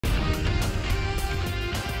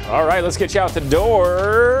All right, let's get you out the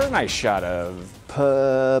door. Nice shot of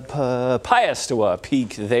Piestewa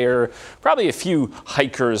Peak there. Probably a few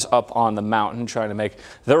hikers up on the mountain trying to make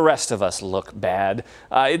the rest of us look bad.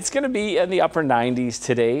 It's going to be in the upper 90s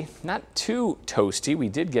today. Not too toasty. We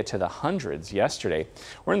did get to the hundreds yesterday.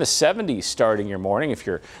 We're in the 70s starting your morning. If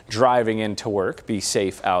you're driving into work, be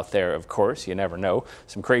safe out there, of course. You never know.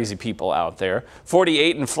 Some crazy people out there.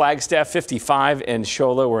 48 in Flagstaff, 55 in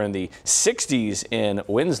Shola. We're in the 60s in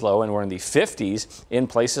Winslow, and we're in the 50s in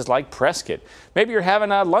places like Prescott. Maybe you're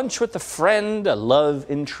having a lunch with a friend, a love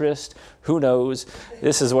interest, who knows?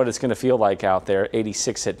 This is what it's going to feel like out there.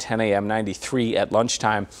 86 at 10 a.m., 93 at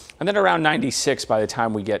lunchtime, and then around 96 by the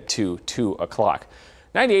time we get to 2 o'clock.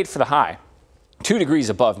 98 for the high. 2 degrees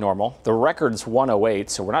above normal. The record's 108,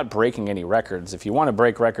 so we're not breaking any records. If you want to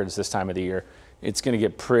break records this time of the year, it's going to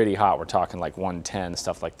get pretty hot. We're talking like 110,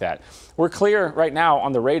 stuff like that. We're clear right now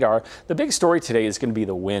on the radar. The big story today is going to be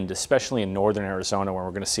the wind, especially in northern Arizona, where we're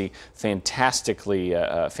going to see fantastically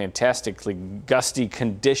gusty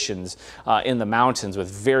conditions in the mountains with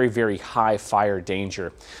very, very high fire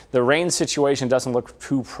danger. The rain situation doesn't look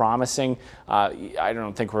too promising. I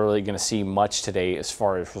don't think we're really going to see much today as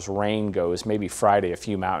far as rain goes. Maybe Friday, a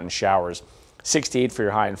few mountain showers. 68 for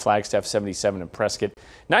your high in Flagstaff, 77 in Prescott,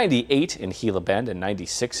 98 in Gila Bend, and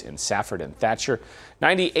 96 in Safford and Thatcher.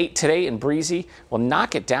 98 today in Breezy. We'll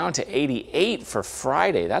knock it down to 88 for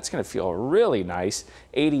Friday. That's going to feel really nice.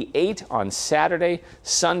 88 on Saturday,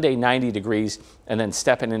 Sunday 90 degrees, and then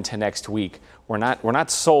stepping into next week. We're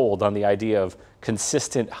not sold on the idea of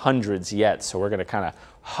consistent hundreds yet, so we're going to kind of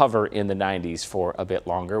hover in the 90s for a bit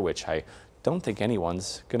longer, which I don't think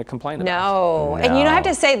anyone's going to complain about. No. And you know, I have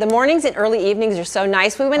to say, the mornings and early evenings are so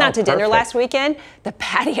nice. We went out to dinner last weekend. The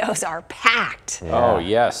patios are packed. Yeah. Oh,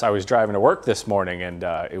 yes. I was driving to work this morning, and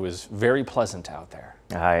it was very pleasant out there.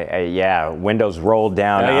 Yeah, windows rolled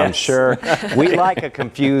down, I'm sure. We like a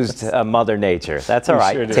confused Mother Nature. That's all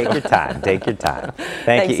right. Sure do. Take your time. Take your time.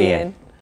 Thank you, Ian.